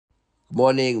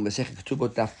Morning, Masechet Ketubot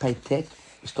Daf Pei Tet.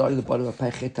 We're starting at the bottom of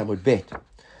Pei Chet Amud Bet.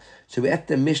 So we're at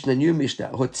the Mishnah, new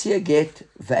Mishnah. Hotzia get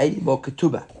ve'eni mo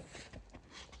ketubah.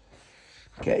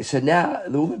 Okay, so now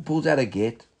the woman pulls out a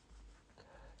get,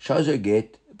 shows her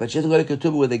get, but she hasn't got a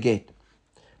ketubah with a get.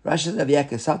 Rashi says, "Aviyak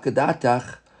esal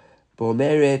kedatach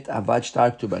bo'omeret avad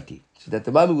shtar ketubati." So at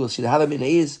the moment we'll see the halamina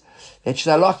is that she's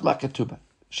lost my ketubah.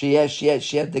 She has the get.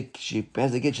 She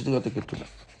hasn't got the ketubah.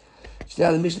 So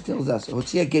now the Mishnah tells us,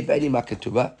 "Hotzia get ve'eni ma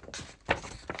ketubah."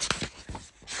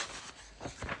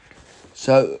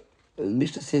 So the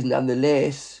Mishnah says,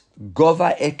 nonetheless,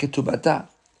 gova et ketubata.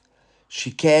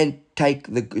 She can't claim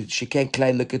the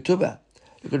ketubah.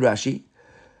 Look at Rashi.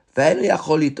 Ve'enu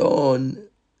yachol liton,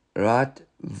 right?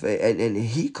 And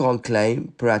he can't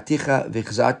claim paraticha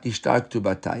v'chzat nishtar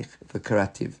ketubataych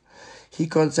v'karativ. He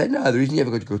can't say, no, the reason you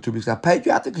ever got ketubah is I paid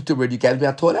you out the ketubah and you gave me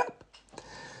a torn up.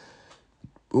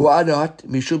 Why not?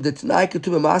 Mishum detnai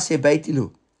ketubah maaseh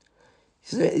beitinu.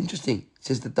 This is very interesting. It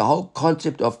says that the whole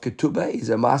concept of ketubah is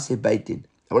a maaseh beitin.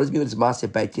 What does it mean when it's maaseh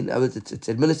beitin? It's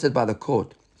administered by the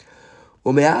court.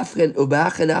 Rashi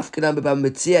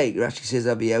says,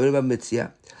 a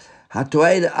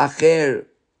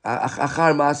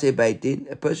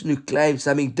person who claims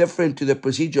something different to the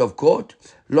procedure of court,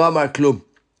 lo amar klum.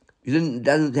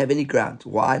 Doesn't have any ground.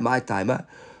 Why? My timer.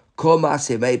 Kol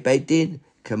maaseh beitin,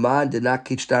 command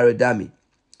denakit shtar dami. It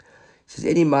says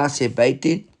any maaseh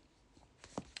beitin,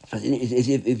 as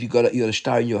if you got a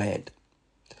star in your hand.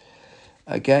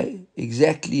 Okay,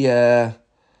 exactly.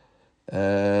 Not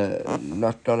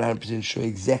 100% sure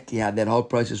exactly how that whole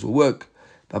process will work,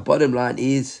 but bottom line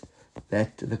is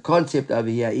that the concept over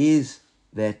here is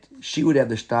that she would have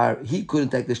the star. He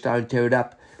couldn't take the star and tear it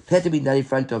up. It had to be done in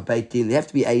front of Beit Din. They have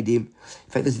to be Eidim. In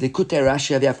fact, there's the Kutei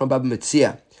Rashi over here from Baba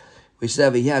Metzia, which says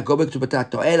over here, go back to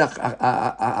Batato.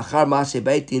 Achar maaseh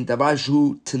Beit Din, davar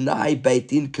shu t'nai Beit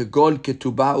Din, kegon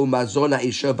ketubah umazon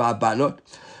ha'isha va'abanot.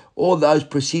 All those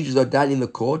procedures are done in the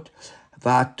court.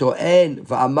 Va'to'en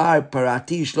va'amar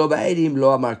parati shlo ba'edim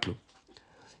lo amar klum.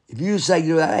 If you say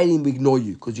you're Eidim, we ignore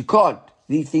you, because you can't.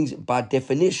 These things, by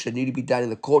definition, need to be done in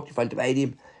the court in front of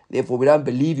Eidim. Therefore, we don't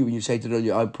believe you when you say it on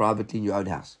your own, privately, in your own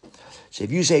house. So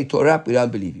if you say Torah, we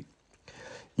don't believe you.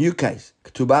 New case,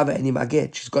 ketubah ve'eni ma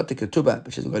get. She's got the ketubah,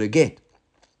 but she hasn't got a get.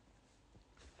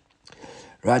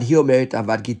 Right here, merit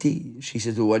avad giti. She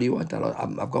says, well, what do you want?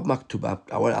 I've got my ketubah.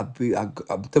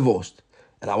 I'm divorced,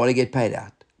 and I want to get paid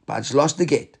out. But I just lost the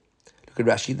get. Look at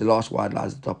Rashi, the last wide line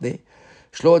at the top there.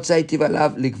 Shlo tzaytiv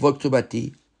alav likvot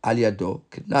ketubati al yado.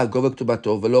 Now go back to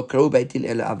bato v'lo karu beitin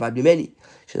ela avad mimeni.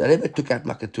 She said, I never took out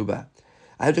my ketubah.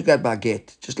 I took out my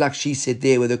get. Just like she said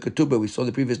there with her ketubah, we saw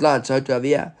the previous line. So to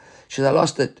Aviyah, she said, I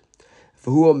lost it. For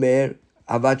who omer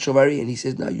avad shovari, and he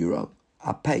says, no, you're wrong.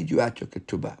 I paid you out your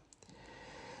ketubah.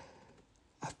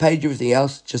 I've paid you everything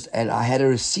else, and I had a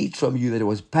receipt from you that it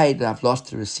was paid, and I've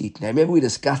lost the receipt. Now, remember we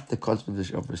discussed the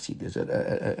concept of receipt. There's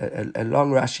a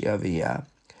long Rashi over here.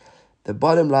 The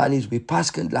bottom line is we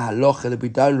paskin la halacha that we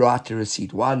don't write a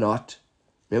receipt. Why not?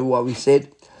 Remember what we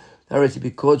said?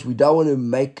 Because we don't want to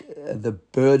make the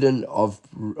burden of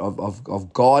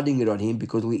guarding it on him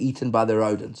because we're eaten by the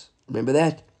rodents. Remember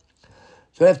that?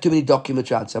 So we don't have too many documents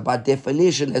out. So by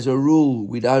definition, as a rule,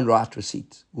 we don't write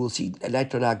receipts. We'll see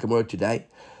later in our Gemara today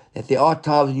that there are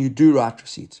times when you do write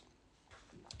receipts.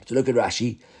 So look at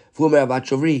Rashi. You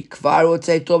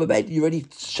already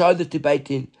showed it to Beit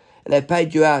Din, and they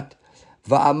paid you out.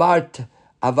 Va'amart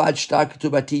avad shtar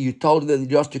ketubati. You told them that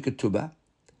you lost your ketubah.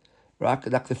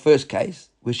 Right? Like the first case,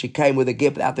 where she came with a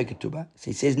get without the ketubah. So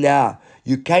he says, now,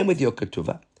 you came with your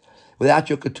ketubah. Without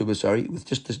your ketubah, with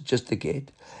just the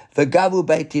get. V'gavu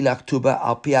Beit Din ketubah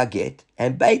al pi get,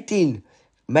 and Beit Din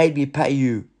made me pay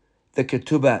you the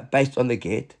ketubah based on the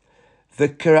get.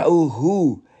 V'kara'u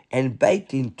hu, and Beit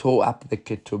Din tore up the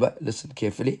ketubah. Listen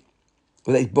carefully.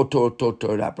 Well, they tore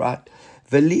it up, right?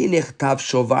 V'li nechtav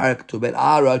shovar ketubah, and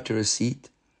I wrote a receipt.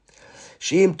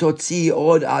 Sheim totzi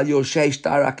od al yoshei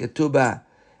shtar ketubah.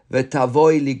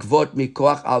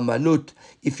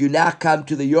 If you now come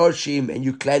to the Yorshim and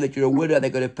you claim that you're a widow, they're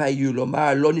going to pay you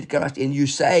lomar lonit karash, and you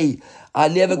say, I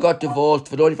never got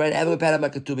divorced, I haven't paid my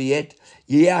ketubah yet.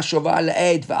 I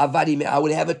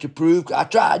will have it to prove.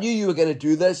 I knew you were going to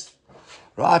do this.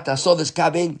 Right? I saw this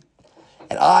coming,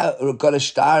 and I got a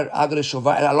star, I got a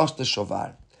shovar, and I lost the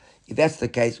shovar. If that's the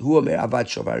case, who omer avad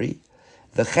shovari?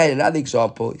 Another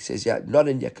example, he says, yeah, not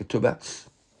in your ketubah,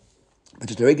 but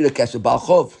just a regular case of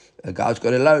Balchov, a guy's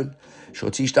got a loan.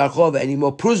 Shotzi shtar chov, any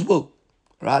more prusbul.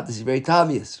 Right? This is very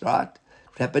timeless, right?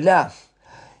 What happened now?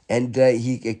 And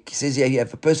he says here,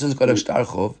 if a person's got a shtar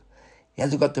chov, he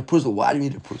hasn't got the prusbul. Why do you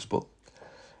need a prusbul?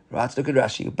 Right, look at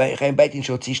Rashi. Geen beitin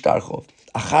shotzi shtarchov.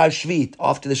 Achar Shvit,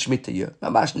 after the Shemitah year.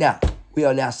 Mamash now. We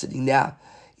are now sitting now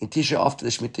in Tisha after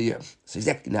the Shemitah year. So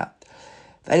exactly now.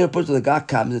 If anyone puts the guy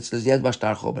comes and says, yes,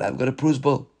 Mashtarchov, but I haven't got a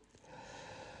prusbul.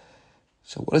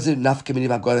 So what is it enough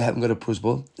community if I haven't got a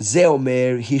prusbul?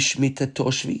 Zeomer hishmita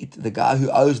toshvit. The guy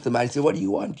who owes the money says, what do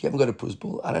you want? You haven't got a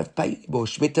prusbul. I don't have to pay you anymore.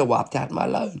 Shemitah wiped out my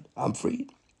loan. I'm free.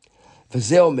 For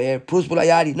Zeomer, prusbul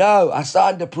ayadi. No, I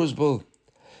signed the prusbul.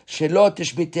 Shelot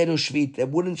shmitenu shvit. They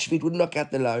wouldn't knock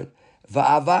out the loan.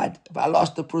 Va'avad. But I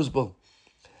lost the prusbul.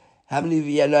 How many of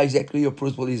you know exactly who your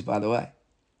prusbul is, by the way?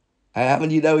 How many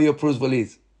of you know who your prusbul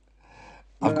is?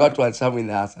 I've got one somewhere in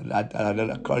the house. I don't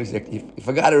know. I can't exactly. If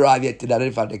I got to arrive yet today, I don't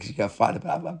know if I'd actually go find it,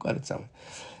 but I've got it somewhere.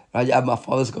 Right, yeah, my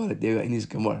father's got it there in his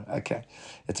Gemara. Okay.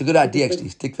 It's a good idea, actually.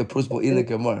 Stick the prusbul in the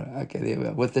Gemara. Okay, there we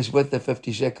go. With the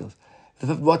 50 shekels.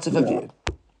 What's the 50?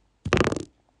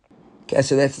 Okay,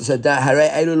 so that's that. Hare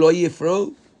Eilu Lo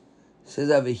Yifru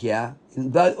says over here, in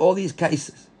both all these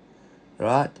cases,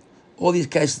 right? All these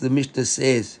cases, the Mishnah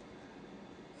says,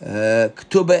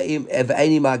 K'tuba im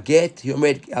eveini maget,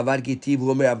 yomer avad gitiv,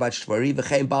 yomer avad shvari,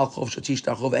 v'chein bal chov shotzi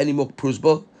shtarchov, any more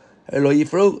prusbul, lo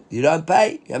yifru. You don't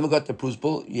pay. You haven't got the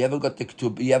prusbul. You haven't got the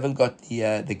k'tuba. You haven't got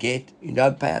the get. You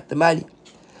don't pay out the money.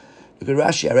 Look at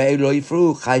Rashi. Arei lo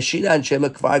yifru. Chayshina and shema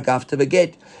kvar gafta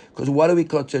v'get. Because what are we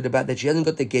concerned about? That she hasn't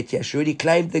got the get yet. She already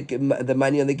claimed the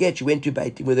money on the get. She went to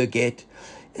Beit with her get.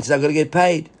 It's not going to get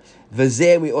paid.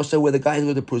 V'zeh, we also, where the guy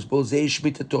hasn't got the prusbul, zeh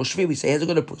shmita toshvi, we say he hasn't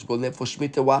got a prusbul, and therefore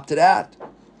shmita wiped it out.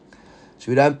 So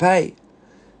we don't pay.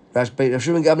 Rav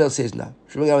Shimon Gamliel says no.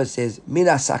 Shimon Gamliel says,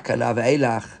 mina sakana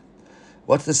ve'elach.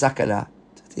 What's the sakana?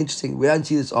 It's interesting. We don't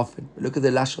see this often. Look at the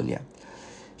lashon here.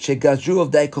 Shegazru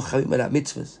of day kochavim ala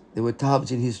mitzvahs. There were times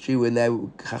in history when they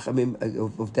chachamim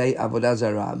of day avodah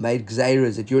zarah made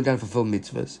gzeiras that you weren't going to fulfill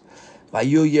mitzvahs.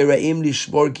 Vayu yeraim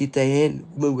lishmor gitehen.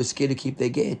 Women were scared to keep their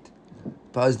get.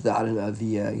 Suppose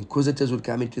the inquisitors would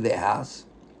come into their house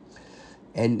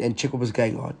and check what was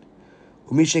going on.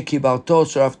 Umisha kibalto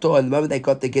sarafto, and the moment they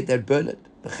got the get, they'd burn it.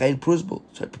 B'chein prusbul.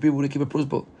 So people would keep a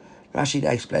prusbul. Rashi now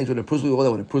explains what a prusbul. All they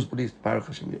want a prusbul is. Baruch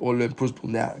Hashem. We all learn prusbul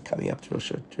now, coming up to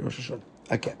Rosh Hashanah.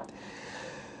 Okay.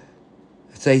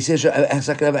 So he says, Isha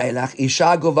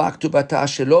govak tubata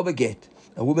shelo beget.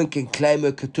 A woman can claim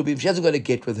her ketubah if she hasn't got a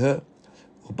get with her.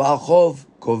 Baal chov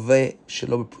goveh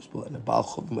shelo beprusbul, and a baal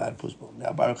chov without prusbul.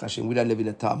 Now, Baruch Hashem, we don't live in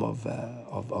a time of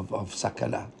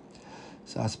sakana,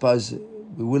 so I suppose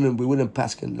we wouldn't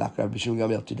paskin like Rabbi Shimon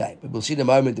Gamliel today. But we'll see in a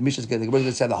moment. The Mishnah's going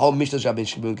to say the whole Mishnah is Rabbi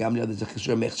Shimon Gamliel. There's a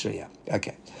chesur mechzer here.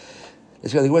 Okay,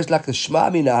 let's go. The word like the Shema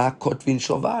Mina kotvin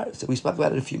shovar. So we spoke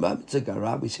about it a few moments ago,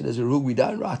 right? We said as a rule we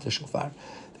don't write a shofar.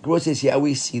 The Gemara says here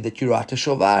we see that you write a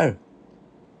shovar.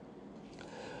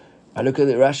 I look at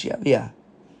the Rashi over here.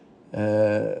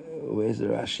 Where's the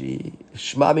Rashi?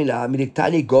 Shema mina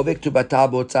miliktani govek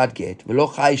tubata botzad get v'lo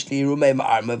chayish liiru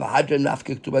me'arma v'hadra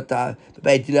nafke tubata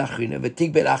b'beit din achrina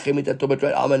v'tig ben achrim mitato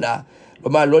b'trat almana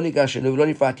v'mar lo nigashenu v'lo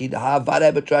nifrati d'ha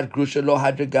v'ada b'trat grusha lo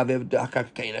hadra gavev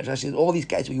d'akakkeina. Rashi says all these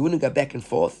cases where you wouldn't go back and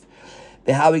forth.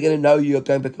 Then how are we going to know you're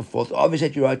going back and forth? Obviously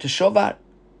that you wrote to shovar,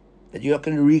 that you're not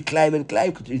going to reclaim and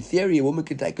claim. Because in theory, a woman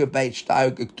can take her beit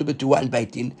shtar ketubah to one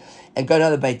beit din and go to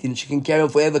another beit din. She can carry on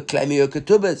forever claiming her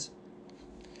ketubahs.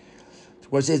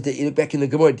 What it says that back in the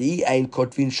Gemara, "Di ein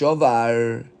kotvin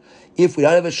shovar." If we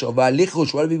don't have a shovar,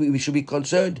 lichush, what we should be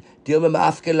concerned? Deal with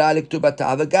ma'afkela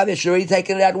lektubata v'gav. She's already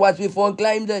taken it out once before and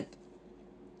claimed it.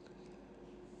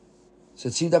 So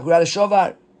it seems like we write a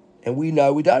shovar, and we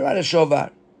know we don't write a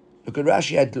shovar. Look at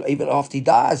Rashi. Even after he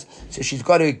dies, so she's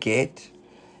got her get,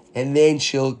 and then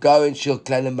she'll go and she'll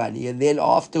claim the money, and then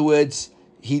afterwards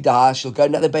he dies. She'll go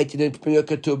another beit din and bring her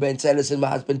ketubah and say, "Listen, my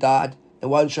husband died,"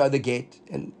 and won't show the get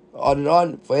and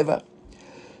on forever.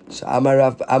 So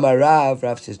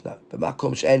Rav says no. But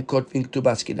Makom she'en kotvin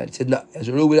ketubah skinan. He said no. As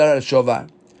a rule, we don't have a shovar.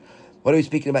 What are we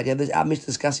speaking about here? There's our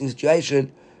discussing a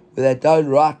situation where they don't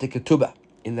write the ketubah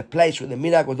in the place where the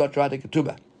minhag was not to write the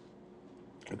ketubah.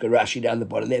 Look at Rashi down the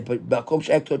bottom there. But Makom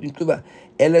she'en kotvin ketubah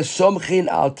ele somchin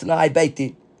al t'nai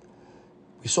beitin.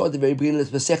 We saw at the very beginning of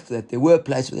this Masechta that there were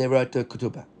places where they wrote the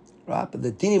ketubah, right? But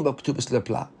the dinim of ketubah still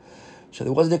apply. So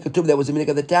there wasn't a ketubah, there was a minhag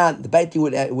of the town. The Beit Din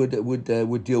would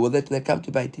deal with it, and they come to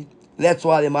Beit Din. That's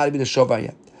why there might have been a shovar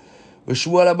here.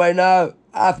 Shmuel Amar now,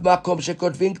 af makom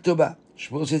shekotvin ketubah.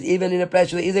 Shmuel says even in a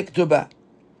place where there is a ketubah.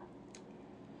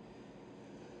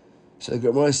 So the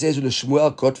Gemara says with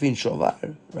Shmuel kotvin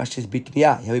shovar. Rashi says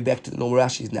bitmiyah. Here we back to the normal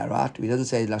Rashis now, right? He doesn't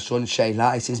say lashon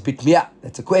sheila. He says bitmiyah.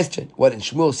 That's a question. What? And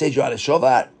Shmuel says you're on a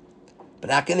shovar, but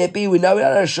how can it be? We know we're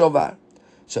on a shovar.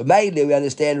 So mainly we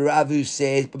understand Rav who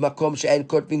says, "B'makom she'en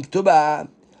kotvin ketubah."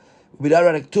 We don't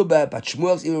write a ketubah, but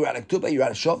Shmuel's even write a ketubah, you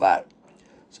write a shofar.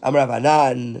 So Amar Rav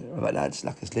Hanan's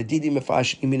like this. Ledidi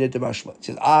mefarash imina demar Shmuel. It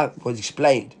says, was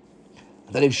explained.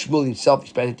 I don't know if Shmuel himself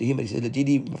explained it to him, but he said,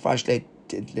 Ledidi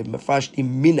mefarash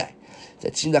imina. So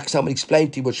it seems like someone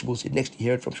explained to him what Shmuel said. Next, he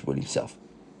heard it from Shmuel himself.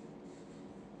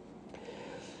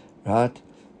 Right?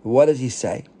 What does he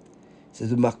say? He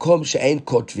says, "Makom she'ein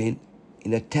kotvin,"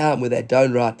 in a town where they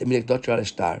don't write, the minhag not write a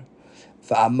star.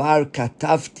 Va'amar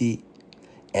katavti,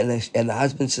 and the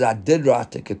husband says, I did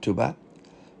write a ketubah.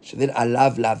 So then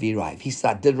alav lavi raiv. He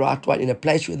said, I did write one in a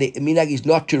place where the minhag is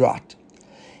not to write.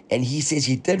 And he says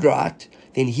he did write,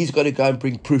 then he's got to go and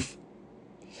bring proof.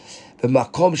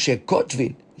 V'makom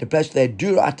she'kotvin, the place where they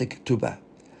do write a ketubah.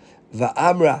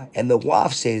 Va'amra, and the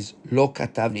wife says, Lo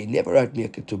katavni, he never wrote me a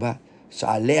ketubah, so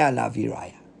alea lavi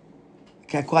raya.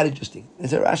 Okay, quite interesting.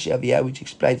 There's a Rashi over here which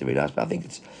explains it very nice, but I think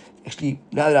it's actually,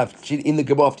 now that I've seen in the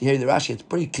Gemara after hearing the Rashi, it's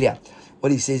pretty clear.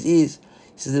 What he says is,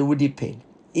 he says it would depend.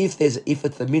 If it's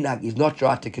the minhag is not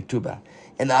right to ketubah,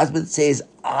 and the husband says,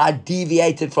 I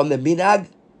deviated from the minhag,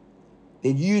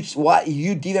 then you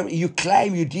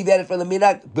claim you deviated from the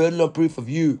minhag, burden of proof of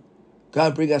you. Go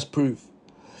and bring us proof.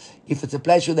 If it's a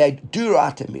place where they do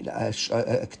write a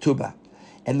ketubah,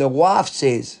 and the wife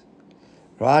says,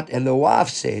 right, and the wife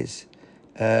says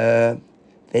that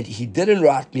he didn't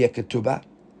write me a ketubah,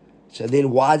 so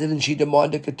then why didn't she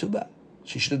demand a ketubah?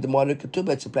 She should have demanded a ketubah.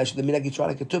 It's a place where the minhag is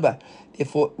write a ketubah.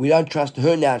 Therefore, we don't trust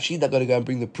her now. She's not going to go and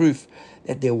bring the proof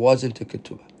that there wasn't a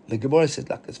ketubah. The Gemara says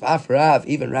like this: Rav,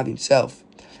 even Rav himself,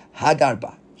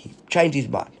 Hadarba, he changed his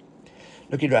mind.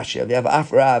 Look at Rashi. We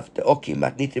have Rav, the Oki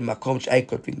matnitim makom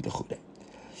she'eikotvin b'chudei.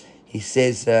 He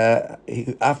says,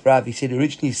 Rav, he said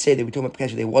originally he said that we're talking about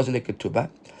place where there wasn't a ketubah.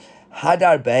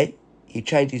 Hadarba, he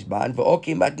changed his mind.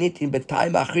 V'oki matnitim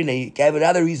b'tayim achrina. He gave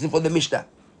another reason for the Mishnah.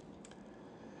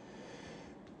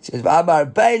 He says,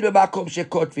 "V'amar bein b'makom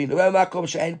she'kotvin, b'makom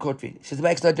she'ein kotvin." He says, it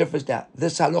makes no difference now.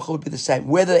 This halacha would be the same,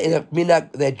 whether in a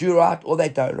minhag they do write or they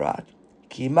don't write.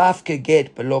 Ki mafke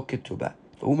get below ketubah.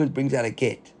 If a woman brings out a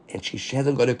get and she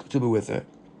hasn't got a ketubah with her,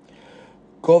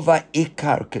 gova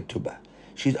ikar ketubah.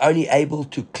 She's only able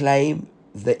to claim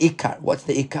the ikar. What's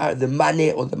the ikar? The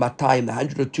money or the matayim, the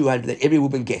 100 or 200 that every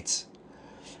woman gets.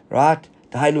 Right?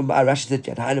 Rashi said,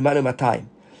 Tahainu manu matayim.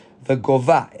 The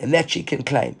gova, and that she can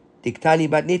claim. Diktani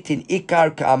matnitin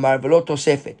ikar ka'amar v'lo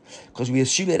tosefet. Because we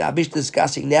assume that our Mishnah is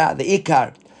discussing now the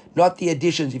ikar, not the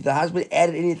additions. If the husband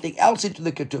added anything else into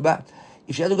the ketubah,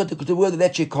 if she hasn't got the ketubah with her,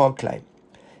 that she can't claim.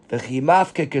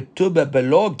 V'chimafke ketubah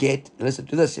below get, listen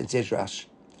to this, it says Rash.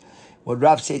 What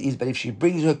Rav said is, but if she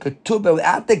brings her ketubah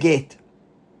without the get,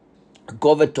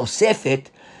 gova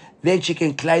tosefet, then she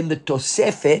can claim the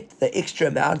tosefet, the extra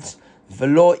amounts,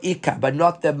 v'lo ikar, but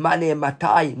not the money and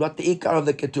matayim, not the ikar of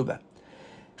the ketubah.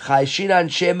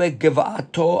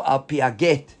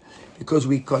 Because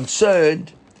we're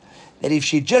concerned that if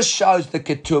she just shows the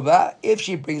ketubah, if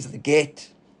she brings the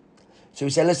get, so we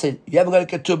say, listen, you haven't got a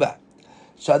ketubah,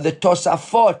 so the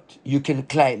tosafot you can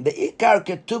claim. The ikar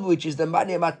ketubah, which is the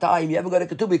money of matayim, you haven't got a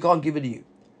ketubah, we can't give it to you.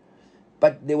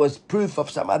 But there was proof of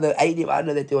some other 80, I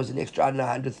know that there was an extra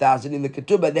 100,000 in the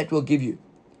ketubah, that will give you.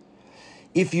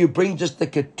 If you bring just the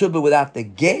ketubah without the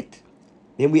get,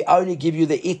 then we only give you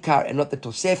the ikar and not the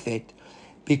tosefet,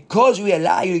 because we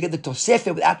allow you to get the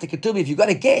tosefet without the ketubah if you've got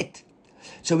a get.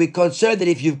 So we're concerned that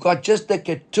if you've got just the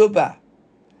ketubah,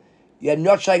 you're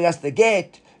not showing us the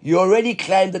get, you already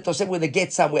claimed the tosefet with the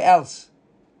get somewhere else.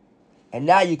 And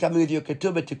now you're coming with your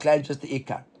ketubah to claim just the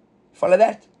ikar. Follow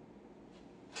that?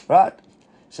 Right?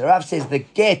 So Rav says the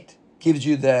get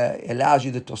allows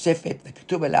you the tosefet, the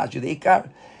ketubah allows you the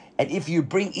ikar. And if you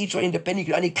bring each one independently,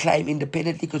 you can only claim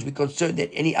independently, because we're concerned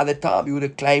that any other time you would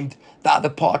have claimed the other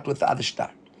part with the other star.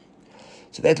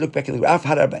 So let's look back in the Rav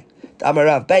Hadarbe.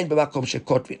 Amarav bein b'makom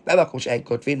she'kotvin, b'makom she'ein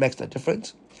kotvin, makes no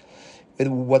difference.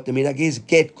 What the minhag is,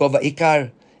 get gova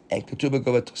ikar and ketubah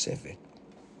gova tosefet.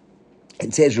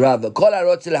 And says Rav, kol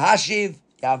harotz lahashiv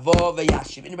yavo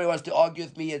v'yashiv. Anybody wants to argue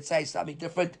with me and say something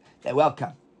different, they're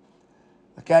welcome.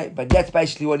 Okay, but that's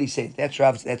basically what he says. That's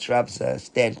Rav's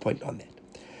standpoint on that.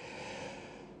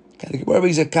 Okay, the Gemara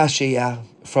brings a kasha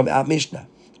from our Mishnah.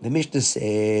 The Mishnah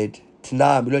said,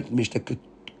 Tanam, we learned the Mishnah,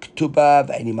 Ketubah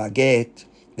v'eni maget.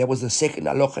 That was the second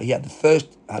halacha here. The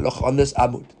first halacha on this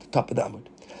Amud, the top of the Amud.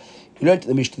 We learned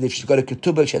the Mishnah that if she's got a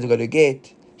Ketubah, she hasn't got a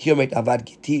get. Here made avad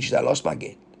giti, she lost my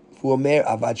get. Fuomer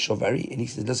avad shovari. And he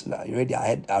says, listen, you ready?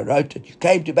 I wrote it. You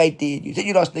came to Beit Din. You said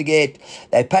you lost the get.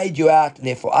 They paid you out, and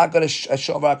therefore I got a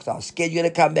shovar because I was scared you're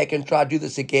going to come back and try to do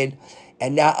this again.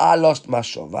 And now I lost my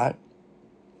shovar.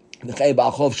 Any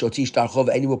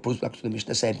more prusbul to the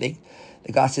Mishnah, same thing.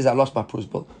 The guy says, I lost my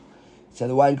prusbul. So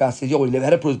the one guy says, yo, we never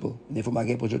had a principle. And therefore my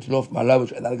get was written off, my loan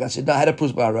was. And the other guy said, no, I had a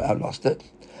principle, I lost it.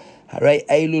 Hare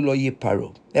Eilu lo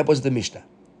yiparu. That was the Mishnah.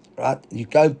 Right? You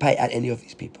don't pay out any of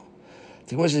these people.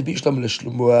 The Gemara says, Bishlam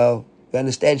l'Shmuel. We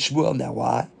understand Shmuel now.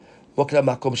 Why? Mokla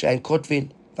makom she'en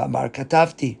kotvin, v'amar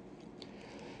katavti.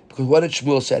 Because what did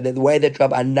Shmuel say? The way that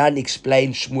Rav Anan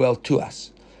explained Shmuel to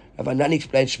us. Rav Anan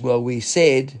explained Shmuel, we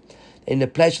said, in the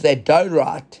place where they don't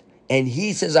write, and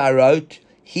he says I wrote,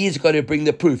 he's going to bring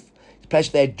the proof. The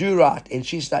place where they do write, and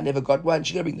she said I never got one,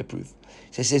 she's going to bring the proof.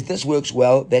 So he says this works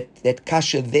well, that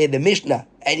kasha there, the Mishnah,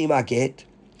 any maget,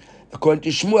 according to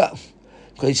Shmuel.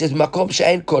 Because he says, Makom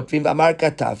she'en kotvin v'amar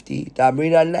katavti,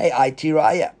 ta'amrina lei aiti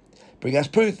raya. Bring us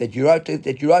proof that you wrote the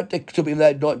ketubah, even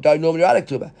though don't normally write a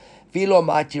ketubah. V'lo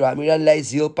ma'ati raya, amrina lei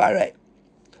zil pare.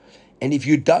 And if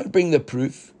you don't bring the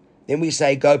proof, then we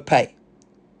say, go pay.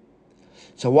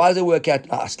 So why does it work out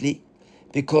nicely?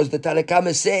 Because the Tanna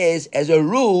Kama says, as a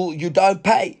rule, you don't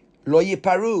pay. Lo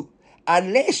yiparu.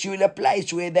 Unless you're in a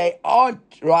place where they aren't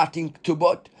writing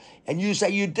ketubot, and you say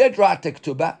you did write the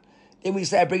ketubah, then we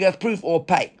say bring us proof or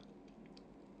pay.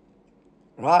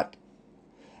 Right?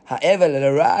 However,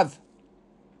 the Rav,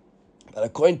 but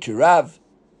according to Rav,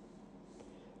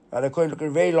 right, according to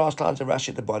the very last lines of Rashi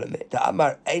at the bottom there, the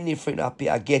Amar Eini Frin Api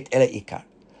Aget Ele Ikar.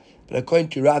 But according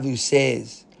to Rav, who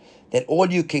says that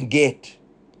all you can get,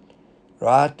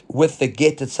 right, with the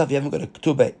get itself, you haven't got a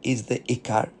ketubah, is the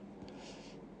Ikar.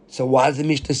 So why does the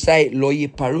Mishnah say Lo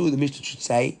Yiparu? The Mishnah should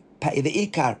say pay the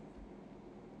Ikar.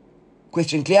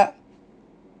 Question clear?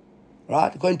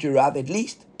 Right? According to Rav, at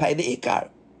least pay the Ikar.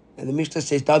 And the Mishnah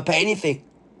says don't pay anything.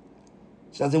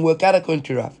 It doesn't work out according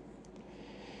to Rav.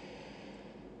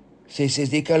 So he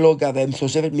says the Ikar lo gavem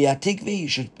sosevet miatikvi. You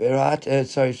should, right?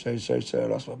 Sorry, I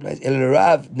lost my place. El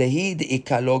Rav nehi the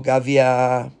Ikar lo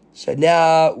gavia. So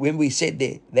now when we said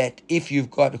there that if you've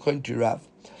got, according to Rav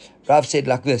said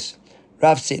like this.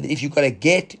 Rav said that if you've got a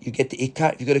get, you get the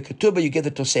Ikar. If you've got a ketubah, you get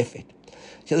the tosefet.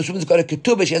 So this woman's got a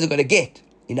ketubah, she hasn't got a get,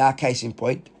 in our case in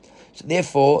point. So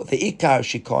therefore, the Ikar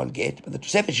she can't get, but the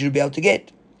tosefet she should be able to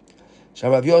get. So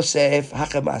Rav Yosef,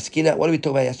 Hacham Askina, what are we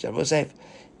talking about yesterday? Rav Yosef,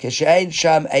 Keshein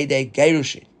Sham Eidei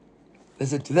Gerushin.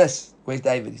 Listen to this. Where's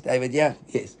David? Is David here?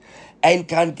 Yes. Ein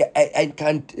kan Eidei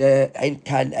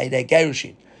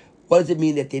Gerushin. What does it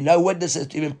mean that there are no witnesses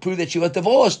to even prove that she was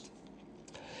divorced?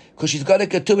 Because she's got a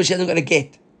ketubah, she hasn't got a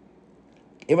get.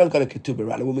 Everyone's got a ketubah,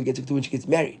 right? A woman gets a ketubah when she gets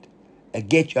married. A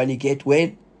get you only get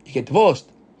when you get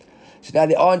divorced. So now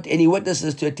there aren't any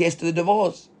witnesses to attest to the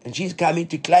divorce. And she's coming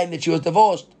to claim that she was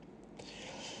divorced.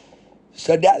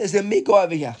 So now there's a migo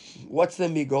over here. What's the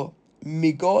migo?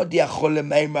 Migo diachol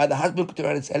lemeimra. The husband could turn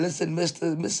around and say, listen,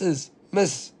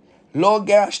 Miss, Lo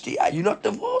gerashti, you're not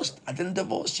divorced. I didn't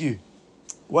divorce you.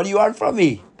 What do you want from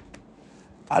me?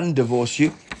 I didn't divorce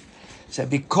you. So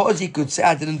because he could say,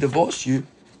 I didn't divorce you,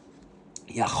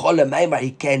 Yachol lemeimra,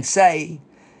 he can say,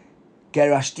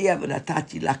 gerashti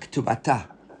v'natati la ketubata.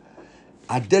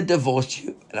 I did divorce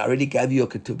you, and I already gave you your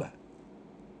ketubah.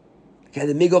 Okay,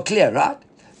 the migo clear, right?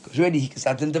 Because already he can say,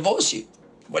 I didn't divorce you.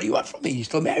 What do you want from me? You're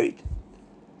still married.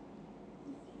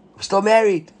 We're still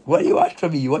married. What do you want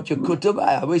from me? You want your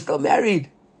ketubah? We're still married.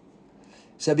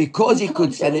 So because he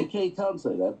could say... He can't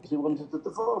say that because he wanted to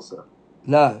divorce her.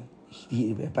 No,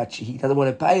 but he doesn't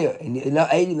want to pay her, and they're not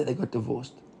aiding that they got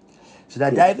divorced. So now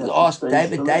David asked a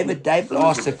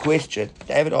question.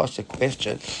 David asked a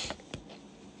question.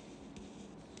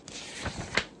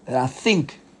 And I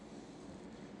think,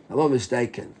 if I'm not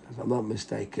mistaken,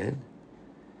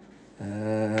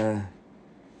 If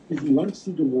he wants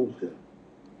to divorce her.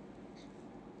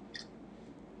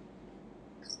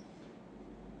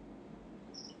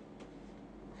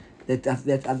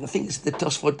 that I think it's the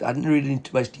Tosfot. I didn't read it in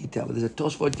too much detail, but there's a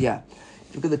Tosfot here.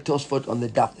 Look at the Tosfot on the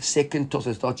daf. The second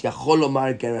Tosfot starts, Yachol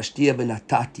Omar Gerashtia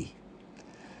V'natati.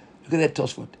 Look at that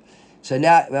Tosfot. So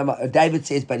now, David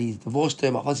says, but he's divorced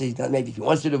her. Machon says, maybe if he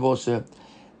wants to divorce her.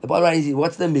 The bottom line is,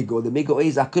 what's the migo? The migo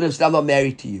is, I could have said, I'm not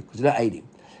married to you, because you're not aiding.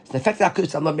 So the fact that I could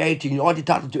have said, I'm not married to you, you aren't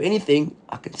entitled to anything,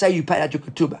 I can say you paid out your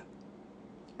ketubah.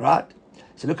 Right?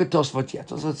 So look at Tosfot here.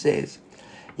 Tosfot says,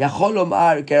 Yachol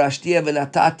Omar Gerashtia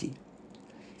V'natati. He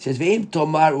says, V'im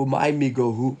Tomar Umay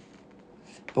Migohu.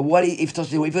 But what if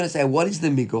you're going to say, what is the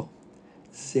migo?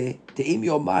 Say, Te'im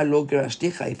Yomar Lo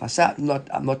Gerashticha. If I say,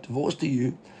 I'm not divorced to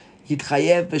you,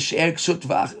 Yitchayev V'sher Ksut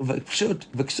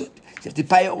V'ksut. You have to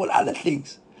pay all other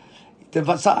things. The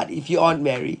facade, if you aren't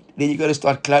married, then you've got to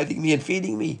start clothing me and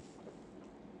feeding me.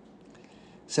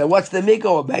 So what's the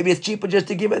migo? Maybe it's cheaper just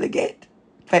to give her the get.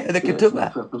 Pay her the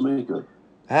ketubah.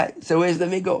 So where's the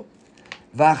migo?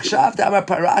 V'achshav Damar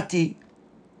Parati.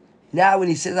 Now when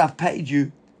he says, I've paid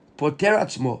you,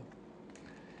 Poteratzmo.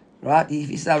 right? If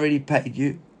he's already paid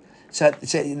you. So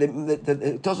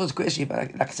the Tosfos question, but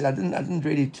like I said, I didn't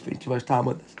really spend too much time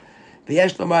on this.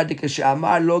 ויש לומר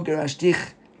דכשאמר לא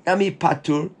גרשתיך גם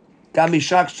מפטור, גם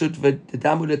משקשות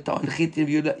ודמו לטעון חיטים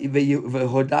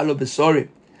והודה לו בשורים.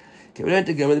 Okay, we learned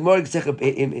the Gemara. The more it's a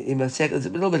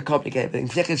little bit complicated. But in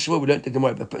Sechet Shmuel, we learned the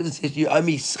Gemara. But the person says, "You owe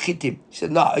me chitim." He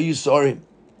said, "No, are you sorry?"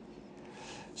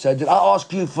 So did I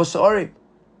ask you for sorry?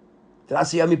 Did I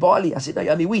say you owe me barley? I said, "No, you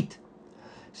owe me wheat."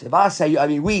 So if I say you owe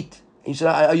me wheat, and you said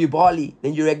I owe you barley,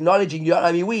 then you're acknowledging you don't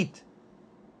owe me wheat.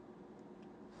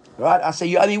 Right? I say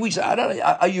you owe me wheat. So I don't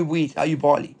owe you wheat. I owe you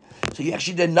barley. So you're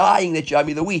actually denying that you owe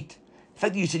me the wheat. In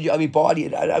fact, you said you owe me barley.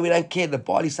 We don't care. The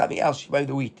barley is something else. You owe me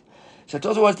the wheat. So it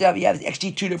also wants to have, there's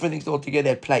actually two different things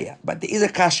altogether at play here. But there is a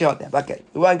kasha out there. Okay,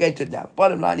 we won't go into it now.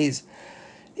 Bottom line is,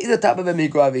 there's a type of a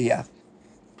migo over here.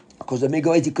 Because the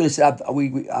migo is, he could have said, we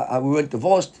weren't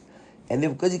divorced. And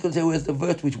then because he could say we were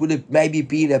divorced, which would have maybe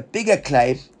been a bigger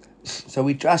claim, so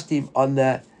we trust him on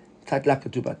the tatlaka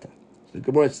tubata. So the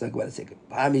Gemara is like, wait a second.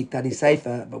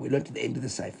 But we learned to the end of the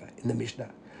Sefer in the Mishnah.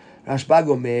 Rashbag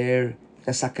Omer,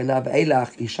 the sakana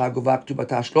ve'elach, isha govak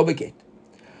tubata shlo beget.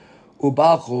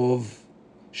 Ubalchov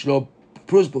shlo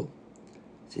prusbul.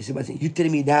 So he said, you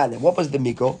telling me now that what was the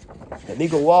migo? The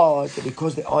migo was that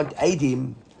because they aren't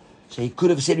Adim, so he could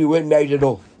have said we weren't married at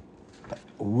all. But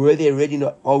were they already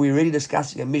not? Are we already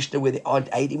discussing a Mishnah where they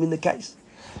aren't Adim in the case?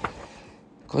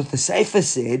 Because the Sefer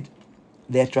said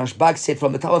that Rashbag said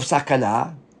from the time of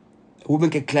Sakana, a woman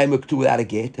can claim a ktu without a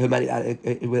get, her money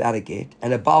without a get,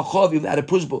 and a balchov without a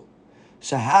prusbul.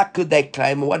 So how could they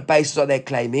claim? On what basis are they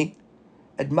claiming?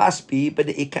 It must be, but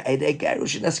we're discussing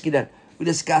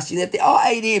that they are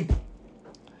Eidim.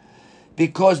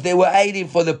 Because they were Eidim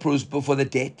for the prusbul, for the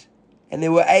debt, and they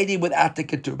were Eidim without the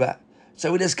ketubah.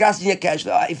 So we're discussing a case,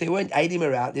 if they weren't Eidim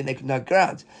around, then they could not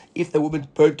grounds. If the woman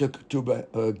burnt her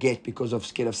ketubah get because of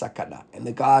skin of sakana, and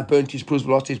the guy burnt his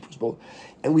prusbul, lost his prusbul,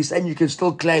 and we're saying you can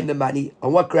still claim the money,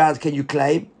 on what grounds can you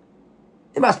claim?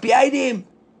 It must be Eidim.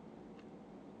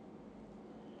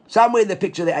 Somewhere in the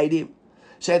picture they're Eidim.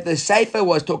 So if the Sefer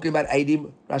was talking about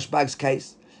Eidim, Rashbag's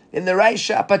case, then the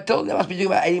Reisha up until they must be talking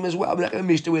about Eidim as well. I'm not going to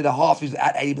Mishnah where the half is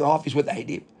without Eidim, the half is with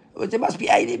Eidim. There must be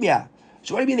Eidim, yeah.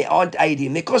 So what do you mean they aren't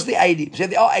Eidim? Because they're Eidim. So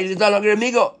if they are Eidim, it's no longer a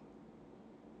Migo.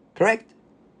 Correct?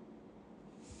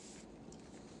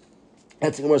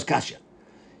 That's the Gemara's Kasha.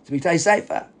 So we tell you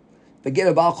Sefer. Forget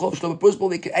about Chov, Shlomo Prusbul,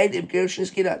 they can Eidim, Gerushin,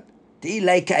 Skidat.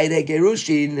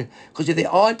 Because if they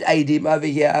aren't Eidim over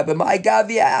here, but my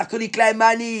Gavia, how could he claim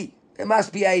money? There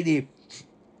must be Eidim.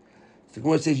 The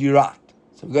Gemara says you're right.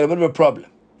 So we've got a bit of a problem.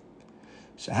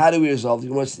 So how do we resolve? The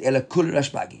Gemara says Ela Kul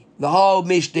Rashbagi. The whole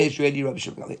Mishnah is really Rabbi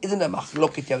Shimon Gamliel. Isn't it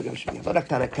Machloket Rabbi Shimon Gamliel? It's not like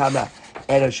Tanakama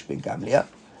and Rabbi Shimon Gamliel.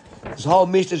 This whole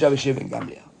Mishnah is Rabbi Shimon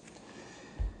Gamliel.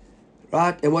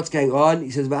 Right? And what's going on?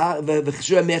 He says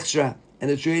V'chishura Mechshra. And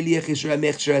it's really a Chishura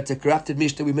Mechshra. It's a corrupted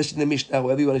Mishnah. We mentioned the Mishnah.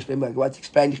 Whatever you want to explain, what's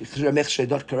explained Chishura Mechshra,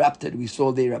 not corrupted. We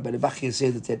saw there, Rabbi Nebachia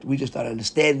says that we just don't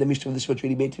understand the Mishnah. This is what's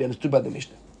really meant to be understood by the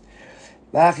Mishnah.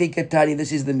 Machi Katani,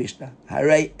 this is the Mishnah.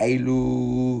 Hare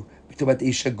Elu. We talk about the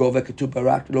Isha Gova, Ketubah,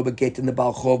 Rak, Lo Beget, and the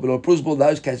Balchov, Lo Prusbul,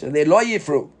 those cases. And they're lo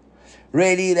yifru.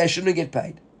 Really, they shouldn't get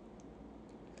paid.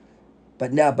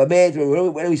 But now, Bamed,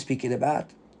 what are we speaking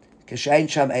about? Kashain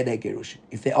Sham Eidei Gerushin.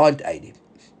 If they aren't Eidim.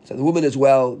 So the woman as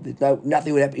well,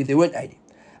 nothing would happen if they weren't Eidim.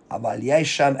 Aval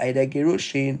Yesham Eidei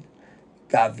Gerushin,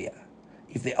 Gavia.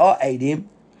 If they are Eidim,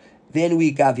 then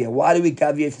we Gavia. Why do we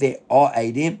Gavia if they are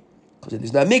Eidim? Because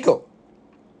there's no Migo.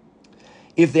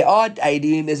 If they aren't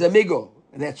Eidim, there's a Migo.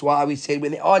 And that's why we said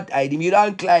when they aren't Eidim, you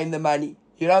don't claim the money.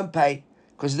 You don't pay.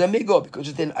 Because it's a Migo. Because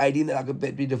it's an Eidim that I could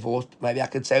be divorced. Maybe I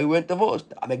could say we weren't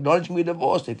divorced. I'm acknowledging we're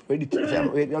divorced. If we're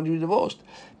acknowledging we're divorced,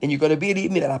 then you've got to be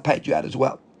an me that I paid you out as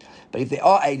well. But if they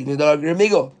are Eidim, there's no longer a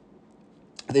Migo.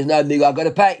 If there's no Migo, I've got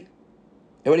to pay.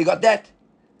 You already got that?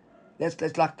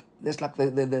 That's like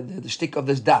the stick of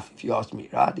this daf, if you ask me,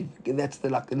 right? That's the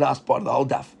last part of the whole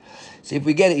daf. So if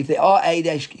we get it, if they are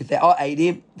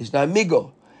Eidim, there's no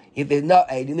Migo. If there's no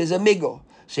Eidim, there's a Migo.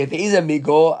 So if there is a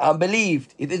Migo, I'm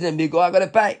believed. If there's a Migo, I've got to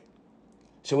pay.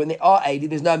 So when they are Eidim,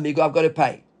 there's no Migo, I've got to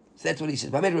pay. So that's what he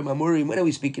says. When are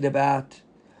we speaking about?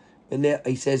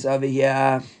 He says over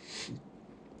here,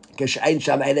 that's when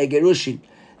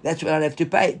I don't have to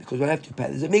pay, because when I have to pay,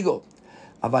 there's a Migo.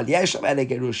 Aval Yesham Eidei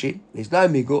Gerushin, there's no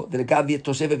Migo, then the Gavia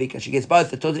Toseva Vika, she gets both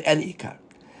the Toseva and the Ikar.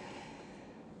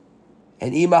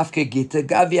 And Imafke Gita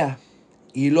Gavia,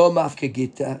 Ilo Mafke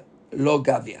Gita Lo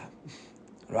Gavia.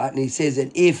 Right? And he says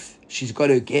that if she's got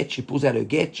her get, she pulls out her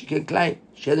get, she can claim.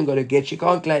 She hasn't got her get, she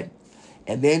can't claim.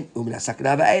 And then Umna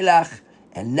Sakna Ve'elach,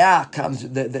 and now comes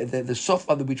the sof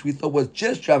of which we thought was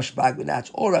just Rashbag, but now it's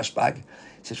all Rashbag.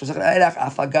 So she was like,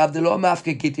 Afagav the law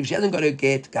mafke git. If she hasn't got a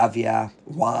get, Gavia.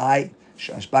 Why?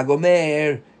 Shash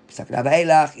bagomer. P'sakna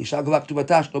ve'elach. Isha govak to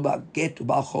batash. No ba get to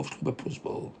ba chov shlu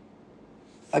bepusbol.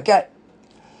 Okay.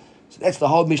 So that's the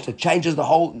whole Mishnah. Changes the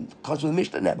whole concept of the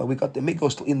Mishnah now. But we got the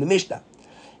Mikos still in the Mishnah.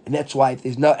 And that's why if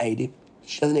there's no Eidim,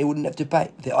 he wouldn't have to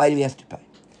pay. If they're Eidim, he has to pay.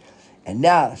 And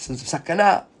now, since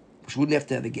Sakana, she wouldn't have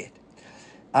to have a get.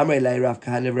 Amrei lei Rav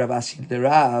Kahana Rav Asi the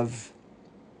Rav.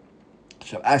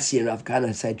 So Asi and Rav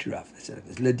Kahana say to Rav, they said,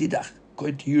 Ledidach,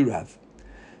 according to you, Rav,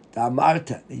 the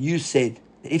Amarta, that you said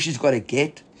that if she's got a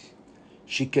get,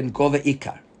 she can go the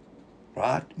Ikar.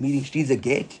 Right? Meaning she needs a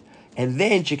get, and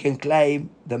then she can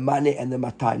claim the money and the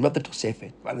matay, not the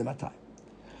Tosefet, but the matay.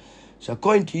 So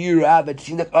according to you, Rav, it's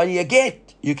not only a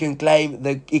get, you can claim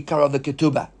the Ikar of the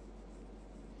Ketubah.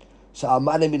 So our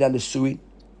mother been under suing,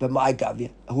 but my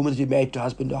Gavia, a woman's been married to her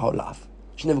husband her whole life.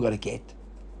 She never got a get.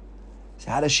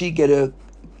 So how does she get a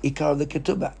Ikar of the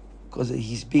Ketubah? Because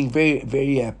he's being very,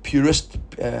 very purist,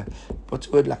 what's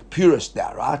the word, like purist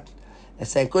now, right? And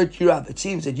saying, according to you, Rav, it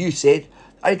seems that you said,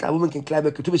 only time a woman can claim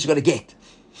a Ketubah, she's got a get.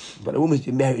 But a woman's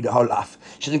been married her whole life.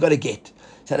 She hasn't got a get.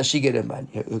 So how does she get her money?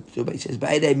 He says,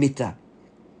 Ba'edei Mita.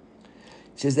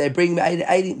 He says, they bring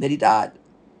Eidim, that he died.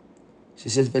 She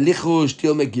says, "Velichu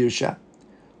shtil megirsha,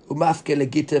 umafke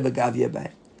legita v'gavya bay."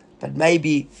 But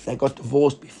maybe they got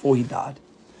divorced before he died.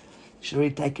 She'd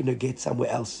already taken her get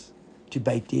somewhere else to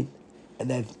Beit Din,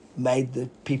 and they've made the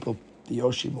people, the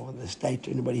Yoshim or the state,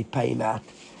 or anybody pay him out.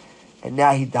 And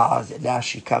now he dies, and now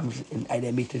she comes in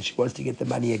Eidemit and she wants to get the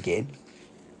money again.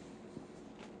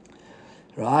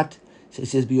 Right? So he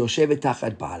says, "B'yoshevet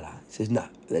tachat bala." He says, no,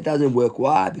 that doesn't work.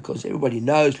 Why? Because everybody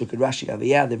knows, look at Rashi over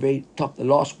here, the very top, the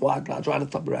last white lines right on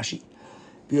the top of Rashi.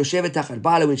 B'yoshevet tachat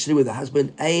bala, when she's living with her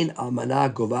husband, ein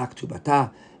almana govak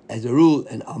tubata. As a rule,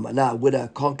 an almana widow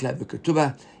can't claim a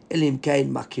ketubah, elim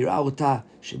kein makira ota,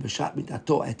 shebeshat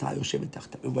mitato eta yoshevet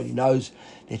tachta. Everybody knows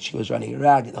that she was running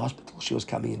around in the hospital, she was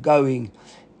coming and going,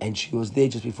 and she was there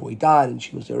just before he died, and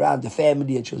she was around the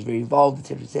family, and she was very involved,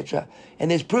 etc., etc.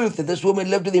 And there's proof that this woman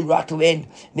lived with him right till the end.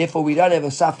 And therefore, we don't have a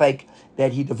suffix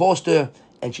that he divorced her,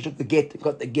 and she took the get,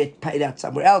 got the get paid out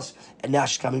somewhere else, and now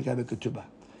she's coming to have a ketubah.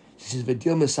 She says,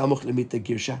 "V'dil mesamuch lemita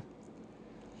girsha."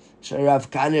 So Rav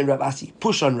Kahana and Rav Asi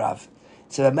push on Rav.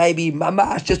 So maybe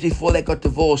mamash just before they got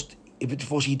divorced,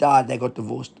 before she died, they got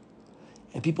divorced.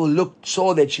 And people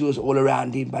saw that she was all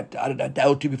around him, but I don't know, a day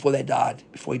or two before he died,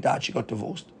 she got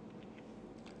divorced.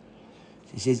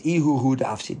 He says, Ihu hu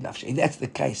da'afsid nafshe. If that's the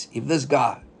case, if this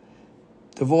guy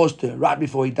divorced her right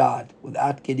before he died,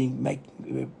 without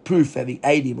making proof, having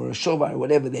aid him or a shovar or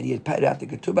whatever, that he had paid out the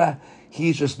ketubah,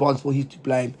 he's responsible, he's to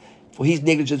blame. For his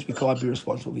negligence, we can't be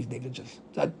responsible for his negligence.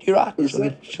 So you're right,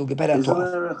 she'll get paid out twice.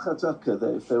 Isn't there a chazaka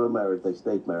that if they were married, they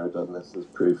stayed married unless there's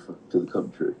proof to the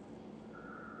contrary?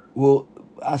 Well,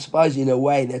 I suppose in a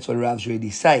way that's what Rav's really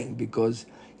saying, because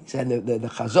he's saying the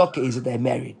chazaka is that they're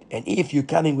married. And if you're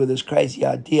coming with this crazy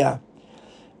idea,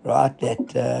 right,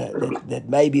 that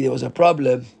maybe there was a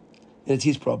problem, then it's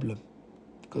his problem.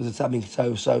 Because it's something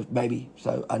so maybe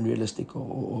so unrealistic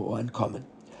or uncommon.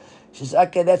 She says,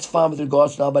 okay, that's fine with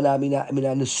regards to Almana Mina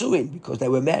Nesuin, because they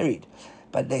were married.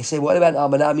 But they say, what about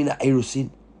Almana Mina Erusin?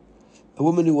 A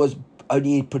woman who was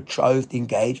only betrothed,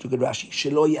 engaged. Look at Rashi.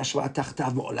 Shelo yashva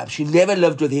tachtav ma'olam. She never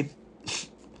lived with him.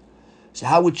 So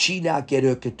how would she now get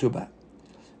her ketubah?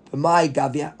 For my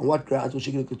Gavia, on what grounds will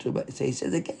she get her ketubah? So he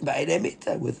says again, with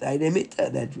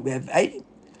Eidemita, that we have Eidim.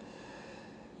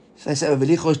 So I said,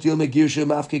 maybe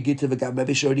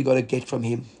she already got a get from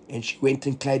him, and she went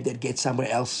and claimed that get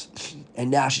somewhere else, and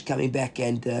now she's coming back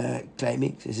and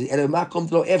claiming. She says,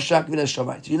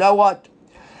 you know what?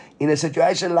 In a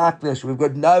situation like this, we've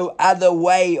got no other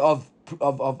way of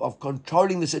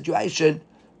controlling the situation.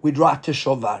 We'd write to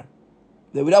shovar.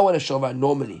 We don't want a shovar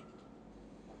normally.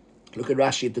 Look at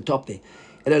Rashi at the top there.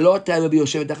 And a lot of time will be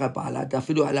Yoshevet Tachat Ba'ala.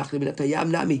 Dafilu halach leminat hayam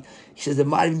nami. He says there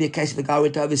might even be a case if the guy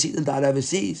went overseas and died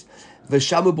overseas.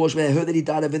 V'shamu bosh, when they heard that he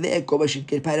died over there, Goba should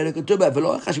get paid out of ketubah.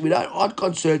 V'lo chash, we aren't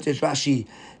concerned, says Rashi.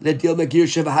 Let deal megir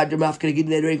sheva hadram after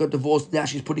getting they already got divorced. Now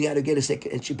she's putting out to get a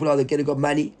second, and she put out to get a got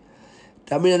money.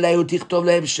 Tamin aleihu tichtov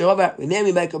lehem shovar. And then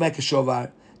we make a shovar.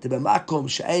 Tebemakom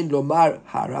she'ein lomar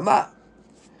harama.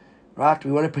 Right?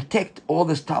 We want to protect all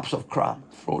these types of crime,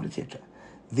 fraud, etc.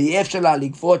 ואי אפשר לה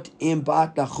לגבות אם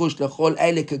בת לחוש לכל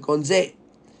אלה כגון זה.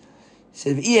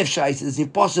 ואי אפשר, it's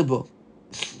impossible,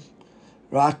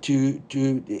 right,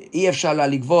 אי אפשר לה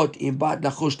לגבות אם בת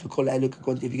לחוש לכל אלה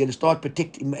כגון זה. If you're going to start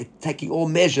taking all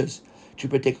measures to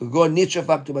protect כגון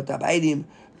נשרפה כתובתה בעדים,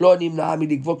 לא נמנעה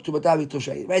מלגבות כתובתה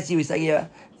בתושעים. Basically we're saying here,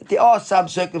 that there are some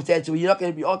circumstances where you aren't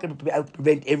going to be able to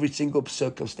prevent every single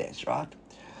circumstance, right?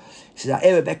 says,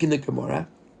 however, back in the Gemara,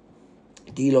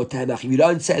 if you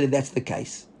don't say that that's the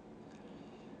case,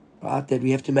 right, that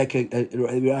we have to make a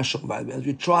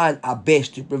we try our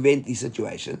best to prevent these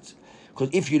situations. Because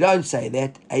if you don't say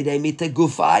that, even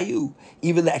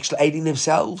the actual aiding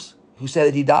themselves who say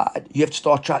that he died, you have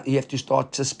to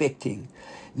start suspecting.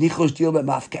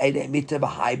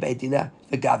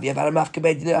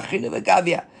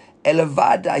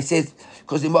 Elevada, he says,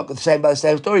 because they're the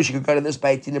same story. She could go to this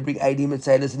Beit Din and bring Adim and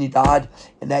say, listen, he died,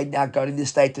 and they now go to this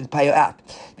state and pay her out.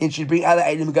 Then she'd bring other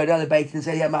Adim and go down the Beit Din and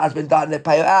say, yeah, my husband died, and they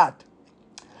pay her out.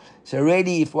 So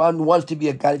really, if one wants to be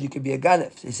a ganef, you can be a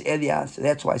ganef. It's Elias, so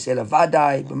that's why I say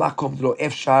Levadai, B'makom Lo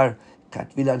Efshar,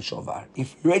 Katvinan Shovar.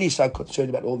 If you're really so concerned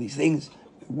about all these things,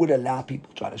 we would allow people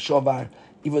to try to Shovar,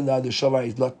 even though the Shovar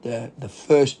is not the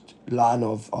first line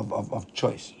of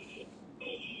choice.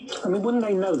 I mean, wouldn't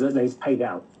they know that they've paid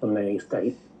out from their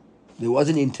estate? There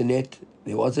wasn't internet.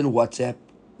 There wasn't WhatsApp.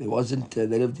 There wasn't. They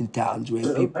lived in towns where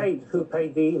people. Who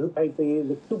paid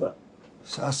the tuba?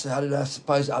 So I don't know.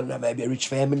 I don't know. Maybe a rich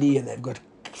family, and they've got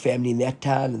family in that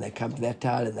town, and they come to that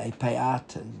town, and they pay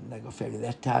out, and they got family in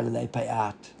that town, and they pay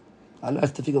out. I know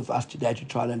it's difficult for us today to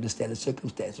try and understand the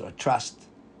circumstance or a trust.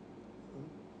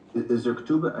 Is there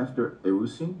ketubah after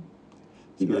Erusin?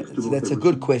 That's a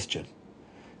good question.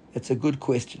 It's a good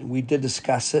question. We did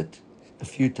discuss it a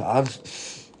few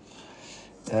times.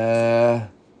 I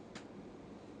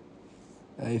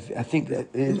think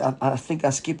I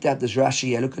skipped out this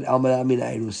Rashi. I look at Alma Min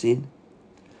Erusin.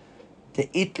 The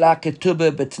itla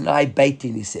ketubah b'tnai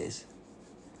beitin, he says.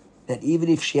 That even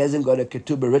if she hasn't got a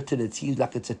ketubah written, it seems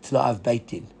like it's a tnai of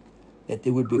beitin. That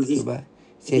there would be a ketubah.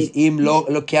 It says, im lo,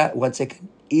 look here, 1 second.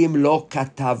 Im lo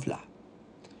katavla.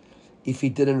 If he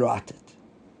didn't write it.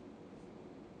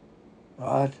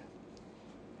 Right?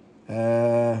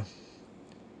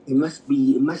 It must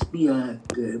be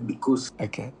because.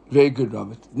 Okay, very good,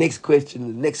 Robert. Next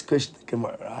question, the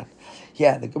Gemara, right?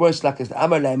 Yeah, the Gemara is like this.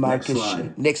 Amalei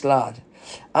Markish. Next line.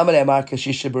 Amalei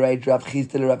Markishisha Bereid Rav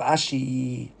Chizda Rav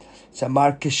Ashi. So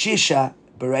Markishisha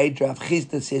Bereid Rav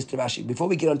Chizda says to Rashi. Before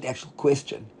we get on to the actual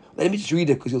question, let me just read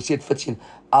it because you'll see it fits in.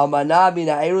 Almana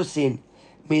mina erusin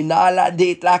minala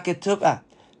deit la ketubah.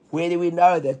 Where do we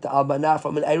know that the almanah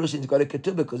from an erusin's got a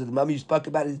ketubah? Because at the moment you spoke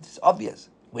about it, it's obvious.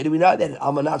 Where do we know that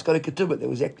almanah's got a ketubah? There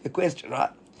was actually a question,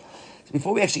 right? So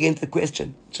before we actually get into the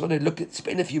question, I just want to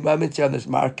spend a few moments here on this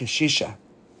Markishisha.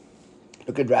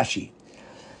 Look at Rashi.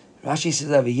 Rashi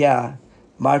says over here,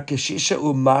 Markishisha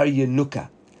Umar Yenuka.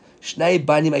 Shnei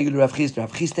banim ayul Rav Chizda.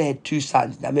 Rav Chizda had 2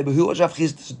 sons. Now remember, who was Rav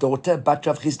Chizda's daughter? Bat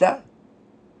Rav Chizda?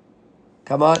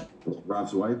 Come on.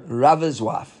 Rav's wife? Rava's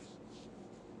wife.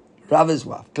 Rava's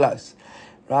wife, close.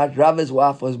 Right? Rava's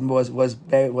wife was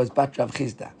Bat Rav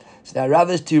Chizda. So now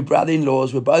Rava's 2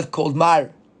 brother-in-laws were both called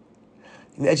Mar.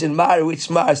 Imagine Mar, which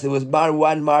Mar? So there was Mar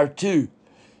 1, Mar 2.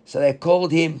 So they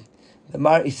called him the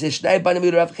Mar. He says, Shnei banim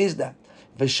ayul Rav Chizda.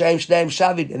 V'shem shneim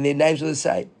shavid, and their names were the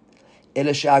same.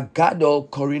 Elisha Gadol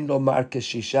Korin Mar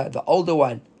Kashisha. The older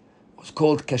one was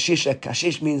called Kashisha.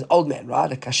 Kashish means old man,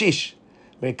 right? A Kashish.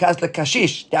 Merkaz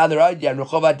Kashish, down the road, down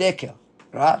Rehov HaDekel,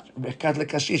 right? Merkaz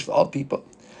Kashish for old people.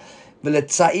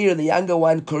 V'letzair, the younger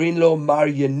one, Korin Lo Mar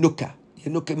Yenuka.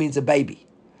 Yenuka means a baby.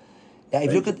 Now,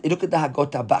 if you look at the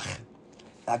Hagot HaBach,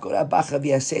 the Hagot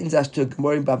HaBach sends us to a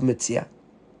Gemara in Bava Metzia.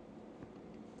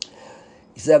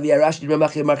 He says, Rashi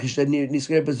Ramach Markish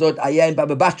Nisrei Bezot Ayim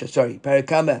Baba Basra. Sorry,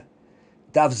 Parakama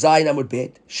Dav Zayin Amud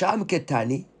Bet Sham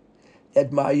Ketani.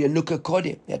 That Mar Yenuka called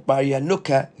him. That Mar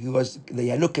Yenuka, who was the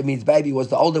Yenuka means baby, was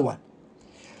the older one.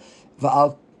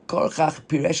 Va'al Korchach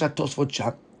Piresha Tosfot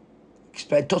Sham.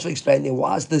 Tosfot explained there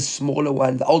was the smaller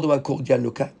one, the older one called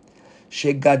Yenuka.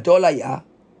 Shegadolaya.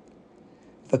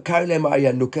 V'karle Mar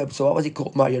Yenuka. So what was he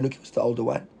called? Mar Yenuka was the older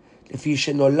one. If he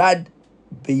shenolad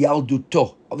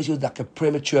b'yalduto. Obviously, he was like a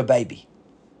premature baby.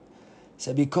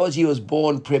 So because he was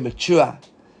born premature,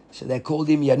 so they called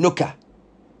him Yenuka.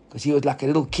 Because he was like a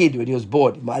little kid when he was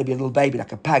born. He might have been a little baby,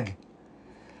 like a pug.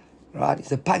 Right? Is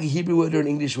a pug a Hebrew word or an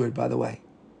English word, by the way?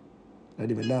 I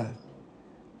don't even know.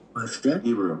 What's that?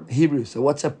 Hebrew. So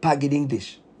what's a pug in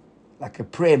English? Like a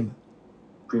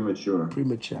Premature.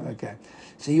 Premature, okay.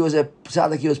 So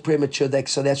sounded like he was premature.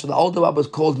 So that's what the older one was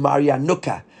called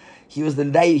Marianuka. He was the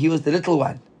little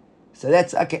one. So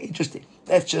that's, okay, interesting.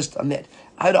 That's just on that.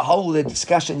 I had a whole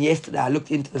discussion yesterday. I looked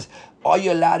into this. Are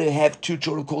you allowed to have 2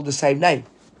 children called the same name?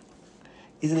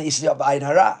 Isn't it Isra of Ayin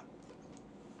Hara?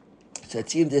 So it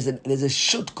seems there's a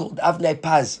shut called Avnei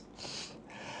Paz,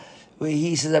 where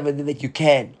he says that you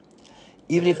can,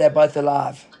 even if they're both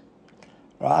alive,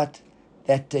 right?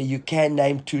 That you can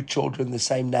name 2 children the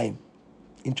same name.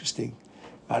 Interesting.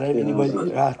 I don't really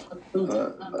want right.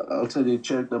 I'll tell you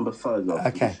check number 5 after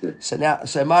Okay. this.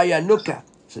 So Maria Nuka.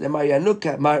 So then Maria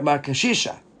Nuka,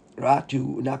 Markashisha, right?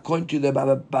 Who now according to the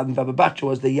Baba Batra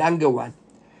was the younger one.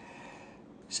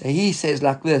 So he says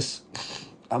like this.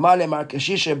 Amale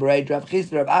Markashisha Braid Rav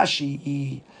Chizd Rav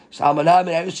Ashi Salmanam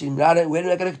and Erusin. Where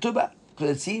did I get a ketubah?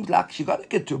 Because it seems like she got a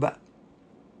ketubah.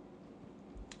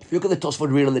 If you look at the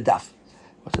Tosfot read on the daf,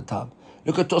 what's the time?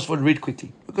 Look at Tosfot read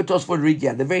quickly. Look at Tosfot read,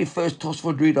 the very first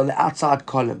Tosfot read on the outside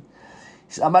column.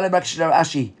 He says, Amale Markashisha Rav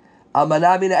Ashi.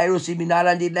 Almanamina Erusin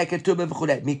Minalan did like a ketubah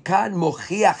v'chulet. Mikan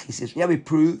mochiach, he says, we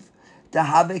prove to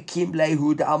have a kim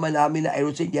lehu the Almanamina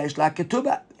Erusin yesh like a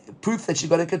ketubah. Proof that she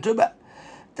got a ketubah.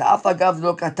 Ta'afagav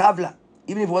lo katavla.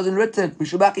 Even if it wasn't written,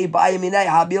 Mishubaki ba'yaminai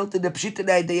habil to the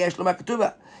pshitadei de yesh lo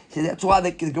ketubah. So that's why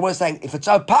the Gemara is saying, if it's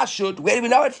so pashut, where do we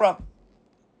know it from?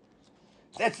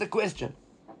 That's the question.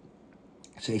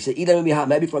 So he said,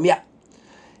 maybe from here.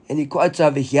 And he quotes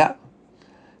over here,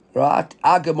 right?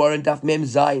 Our Gemara in Daf Mem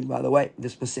Zayin, by the way,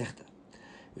 this Masechta.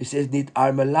 He says, Nit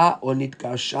armala or nit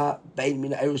garsha, bein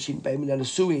mina erusin, bein mina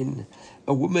nesuin.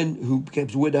 A woman who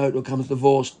becomes widowed or becomes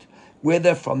divorced,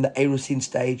 whether from the erusin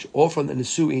stage or from the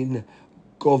nesuin,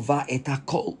 gova et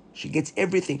hakol. She gets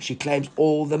everything. She claims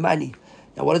all the money.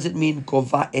 Now, what does it mean,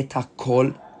 gova et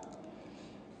hakol?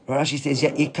 Rashi says,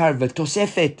 yeah, ikar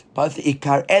v'tosefet, both the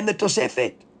ikar and the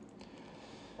tosefet.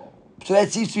 So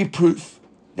that seems to be proof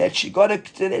that he got a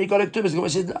ketubah. The Gemara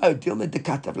says, no, deal with the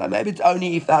katavla. Maybe it's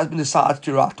only if the husband decides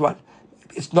to write one.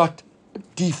 Maybe it's not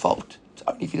default. It's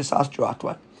only if he decides to write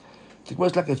one. The Gemara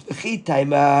is like a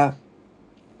v'chitayma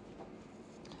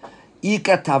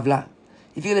ikatavla.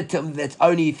 If you're going to tell me that's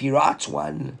only if he writes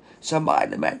one, so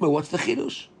what's the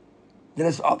chidush? Then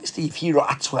it's obviously if he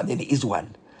writes one, then there is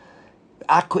one.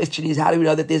 Our question is, how do we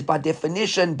know that there's by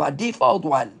definition, by default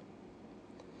one?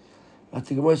 But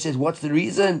the Gemara says, what's the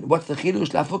reason? What's the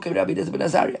chidush? Lafukim Rabbi Eliezer ben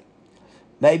Azariah.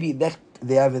 Maybe that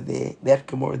they over there, that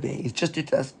Gemara there, is just to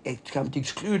come to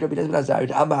exclude Rabbi Eliezer ben Azariah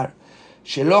to Amar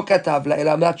shelo katavla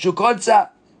elamat shukonza.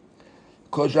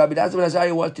 Because Rabbi Eliezer ben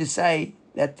Azariah wants to say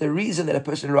that the reason that a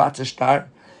person writes a star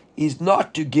is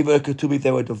not to give her a ketubah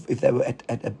if they were at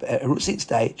a rusin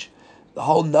stage. The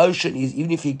whole notion is,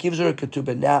 even if he gives her a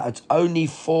ketubah now, it's only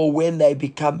for when they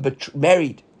become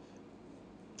married,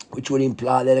 which would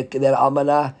imply that that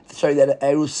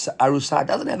arusa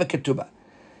doesn't have a ketubah.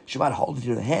 She might hold it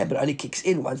in her hand, but only kicks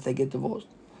in once they get divorced.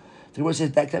 The Gemara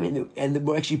says that, and the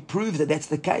Gemara actually proves that that's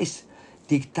the case.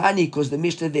 Diktani, because the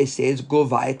Mishnah there says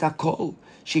gova et hakol.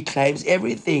 She claims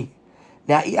everything.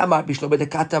 Now, if you're going to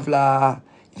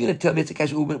tell me it's a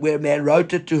case where a man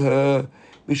wrote it to her,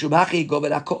 that's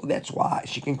why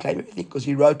she can claim everything, because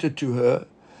he wrote it to her,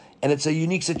 and it's a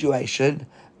unique situation.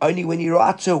 Only when he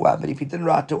writes her one, but if he didn't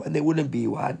write her one, there wouldn't be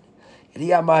one. So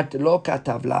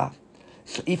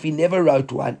if he never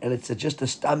wrote one, and it's just a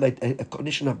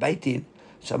condition of beitin,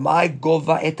 so my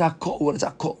gova et hakol, what does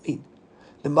hakol mean?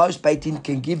 The most beitin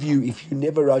can give you if you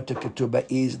never wrote a ketubah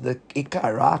is the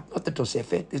ikar, right? Not the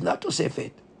tosefet. There's no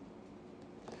tosefet.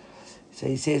 So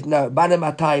he says, no, bana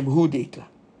matayim hu dikla.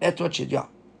 That's what she did.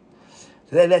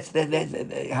 So that's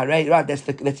hooray, right? That's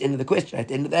the end of the question. At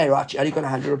the end of the day, right? She only got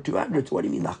 100 or 200. So what do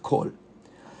you mean hakol?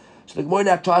 So the Gemara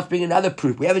now tries to bring another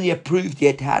proof. We haven't yet proved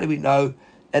yet. How do we know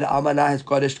that Almanah has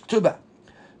got a ketubah?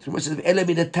 So the Gemara says, "Ela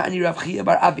minatani Rav Chia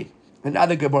bar Avin."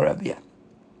 Another Gemara there.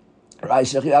 Right,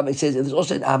 so it says, and there's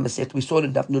also an Amasech, we saw it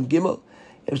in Daf Nun Gimel,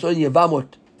 and we saw it in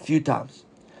Yevamot a few times.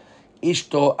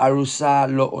 Ishto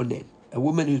arusa lo onen. A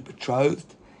woman who's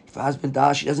betrothed, if her husband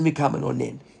dies, she doesn't become an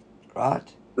onen. Right?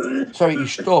 Sorry,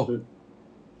 Ishto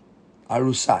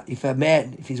arusa.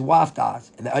 If his wife dies,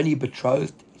 and they're only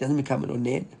betrothed, he doesn't become an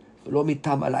onen. Lo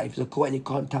mitam alai. If he's a kohen, he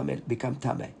can't become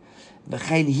tameh.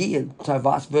 V'chein he, and so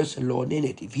vice versa, lo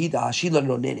onenet. If he dies, she's not an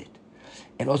onenet.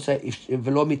 And also, if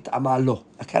velomit amalo,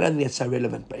 I can't think that's so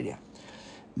relevant, but yeah.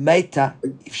 Meta,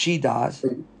 if she dies,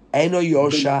 eno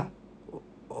yorsha.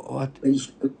 What?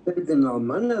 She's considered an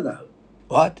almana, though.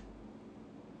 What?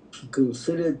 She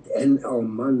considered an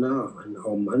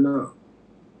almana.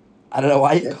 I don't know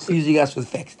why you're confusing us with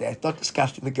facts there. It's not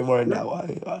discussed in the Gemara now.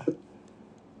 Why?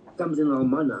 Comes an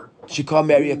almana. She can't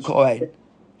marry a Kohen.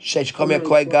 She can't marry a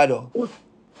Kohen Gadol.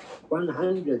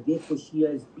 100, therefore she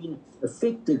has been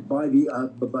affected by the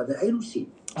erusin.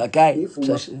 Okay,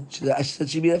 so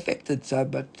she's been affected. So,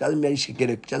 but doesn't mean she got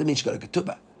a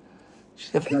ketubah.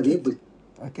 She's affected.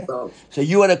 Okay, so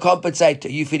you want to compensate her?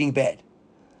 You feeling bad?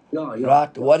 Yeah.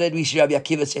 Right. What did we see Rabbi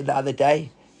Akiva said the other day?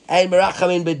 Ein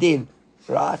merachamin bedin.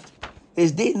 Right.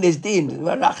 There's din.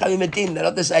 Merachamin and din. They're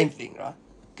not the same thing. Right.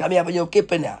 Coming up on your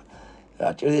kippah now.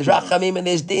 Right. There's rachamim and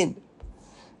there's din.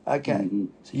 Okay.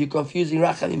 So you're confusing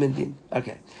Rachamim and Din.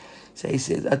 Okay. So he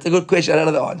says, that's a good question, I don't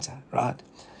know the answer, right?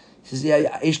 He says,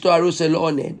 Ishto Arusa lo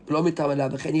oned, lo mitamela,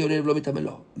 v'chen yoned lo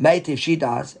mitamelo. Mate, if she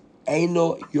dies,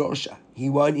 Eino Yorsha. He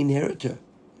won't inherit her.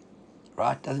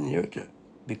 Right? Doesn't inherit her.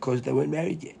 Because they weren't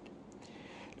married yet.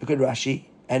 Look at Rashi.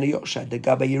 Eino Yorsha. The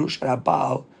Gaba Yerusha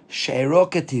Rabal, Sheiro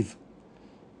Ketiv.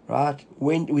 Right?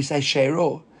 When we say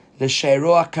Sheiro, the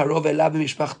Sheiro HaKarov Elav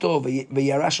Mishpachto,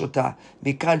 v'yarash ota,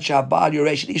 mikan she'abal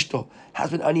yoresh et ishto.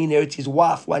 Husband only inherits his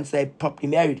wife once they're properly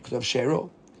married because of Sheiro.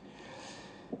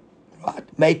 Right?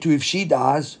 Mate, if she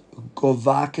dies,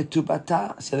 Gova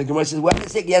Ketubata. So the Gemara says, wait a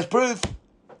second, he has proof.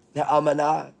 The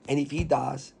Almanah, and if he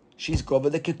dies, she's Gova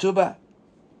the Ketubah. So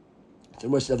the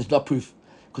Gemara says, that's not proof.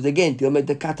 Because again, Dilma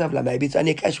the Katavla, maybe it's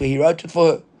only a case where he wrote it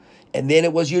for her. And then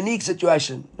it was a unique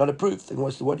situation, not a proof. The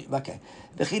Gemara says, what? Okay.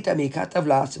 So what's the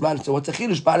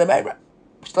Chilush? Ba'al Meira.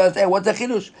 Still understand, what's the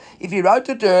Chilush? If he wrote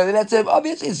it to her, then that's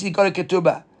obviously she got a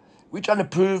Ketubah. We're trying to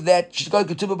prove that she's got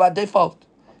a Ketubah by default.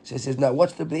 So he says, no,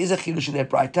 there is a Chilush in that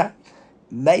Braita.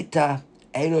 Meita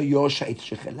Eino Yorsha it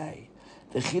Shechelei.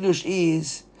 The Chilush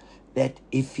is that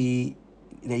he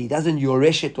doesn't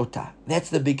yoresh et ota. That's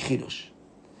the big chidush.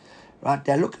 Right?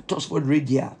 Now look at Tosfot read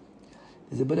here.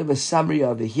 There's a bit of a summary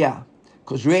over here.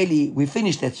 Because really, we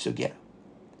finished that sugya.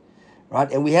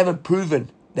 Right? And we haven't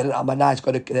proven that an Amanah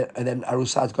got that an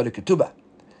Arusah's got a ketubah.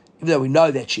 Even though we know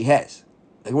that she has.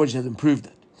 The Gemara just hasn't proved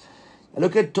it. Now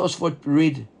look at Tosfot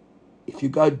read. If you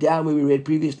go down where we read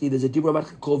previously, there's a Dibra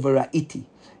Matka called Vera'iti.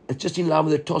 It's just in line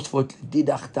with the Tosfot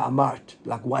Didach Ta'amart,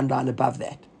 like one line above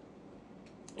that.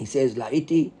 He says,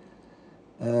 La'iti,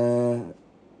 I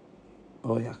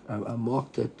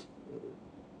marked it.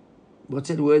 What's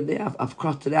that word there? I've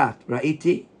crossed it out.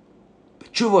 Ra'iti,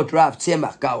 Chuvot Rav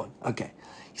Tzemach Gaon. Okay.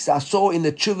 He says, I saw in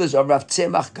the Chuvas of Rav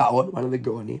Tzemach Gaon, one of the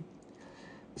Gaonim,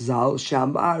 Zal,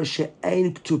 Shamar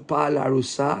she'ein k'tupa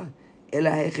l'Arusa,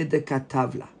 ela hechid de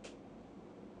katavla.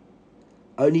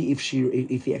 Only if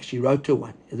he actually wrote her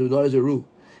one, as not as a rule.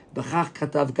 B'chach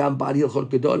katav gam ba'al hilchot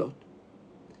gedolot.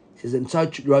 He says, and so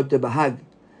wrote the Bahag.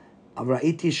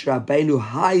 Avra'iti sh'rabbeinu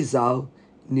haizal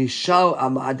nishal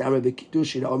amad amar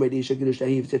b'kiddushin omer isha kiddush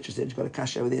lahiv etc. It's got a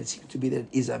kasha over there. It seems to be that it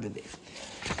is over there.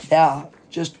 Now,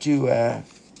 just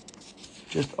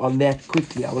on that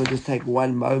quickly, I want to just take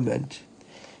one moment.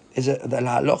 There's a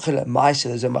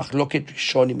machloket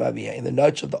rishonim over here in the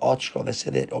notes of the art scroll. They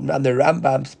said that the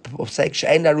Rambam say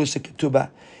she'ein arusa ketubah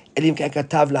elim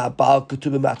katav la'abal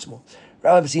ketubah matzmo.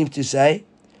 Rambam seems to say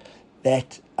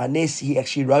that unless he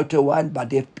actually wrote her one, by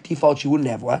default she wouldn't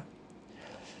have one.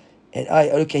 And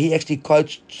he actually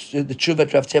quotes the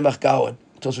Tshuvat Rav Tzemach Gaon.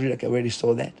 It's also really, I already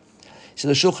saw that. So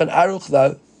the Shulchan Aruch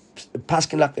though,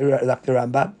 paskin like the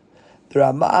Rambam, the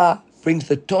Ramah brings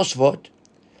the Tosfot.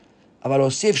 So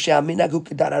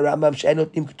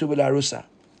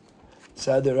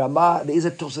the Ramah, there is a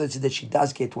Tosfot that says that she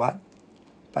does get one,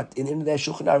 but in the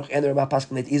Shulchan Aruch and the Ramah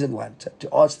paskin that isn't one. So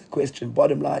to answer the question,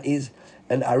 bottom line is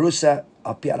an Arusa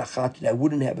al pi alachat that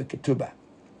wouldn't have a ketubah.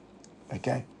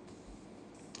 Okay.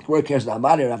 Where cares the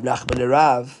Amali Rav Nachman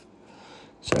Rav?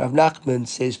 So Rav Nachman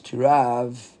says to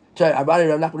Rav, Amali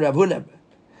Rav Nachman Rav Huna,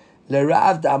 Le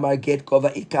Rav the Amar get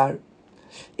kova ikar.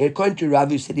 According to Rav,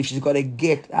 who said if she's got a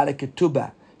get out of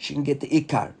ketubah, she can get the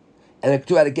ikar, and a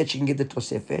ketubah out of get she can get the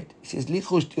tosefet. He says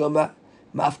lichus tioma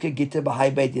mafke gita b'hai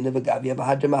beidin v'gavia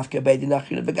b'hadra mafke beidin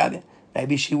achina v'gavia.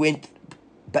 Maybe she went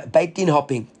beidin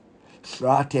hopping,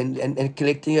 right, and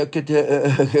collecting her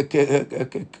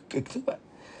ketubah.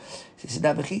 He says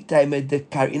navachita made the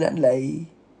karinan lei,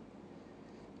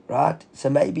 right. So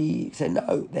maybe say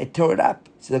no, they tore it up.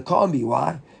 So they can't be.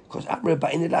 Why? Because I need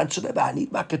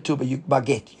my ketubah, my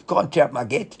get. You can't tear up my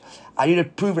get. I need to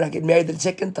prove when I get married the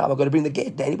second time. I've got to bring the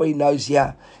get. Now, anybody knows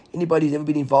here, anybody who's ever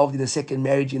been involved in a second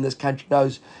marriage in this country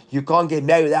knows you can't get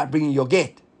married without bringing your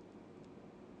get.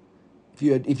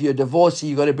 If you're divorced,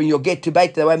 you've got to bring your get to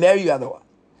Beit. They won't marry you otherwise.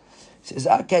 He says,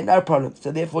 okay, no problem.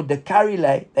 So therefore, the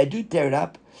karile, they do tear it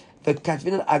up. The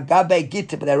katvinan agabe get,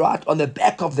 but they write on the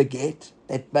back of the get.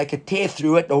 They make a tear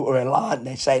through it or a line.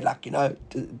 They say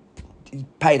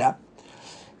paid up.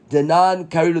 The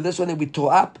non-karilu, this one that we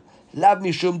tore up, lav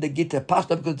mishum the get a pass,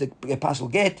 not because the pass will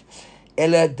get,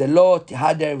 ela the law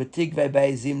tihader v'tigvei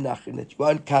be'ezim nachin, that you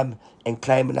won't come and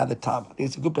claim another time. I think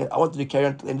it's a good place. I wanted to carry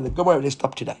on to the end of the Gemara. Let's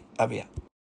stop today. Over here.